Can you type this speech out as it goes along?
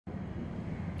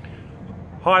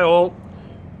Hi all,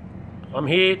 I'm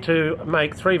here to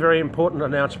make three very important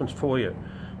announcements for you.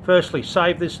 Firstly,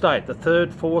 save this date, the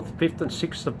 3rd, 4th, 5th and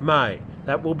 6th of May.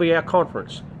 That will be our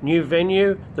conference. New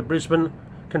venue, the Brisbane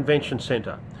Convention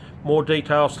Centre. More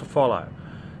details to follow.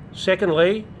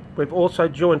 Secondly, we've also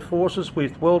joined forces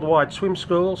with Worldwide Swim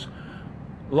Schools,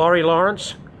 Laurie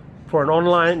Lawrence, for an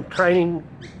online training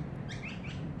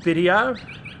video.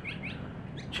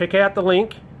 Check out the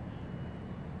link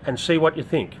and see what you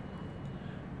think.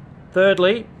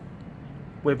 Thirdly,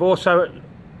 we've also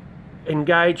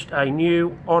engaged a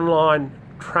new online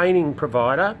training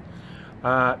provider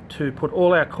to put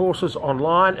all our courses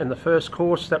online, and the first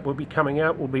course that will be coming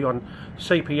out will be on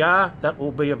CPR. That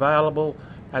will be available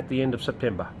at the end of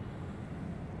September.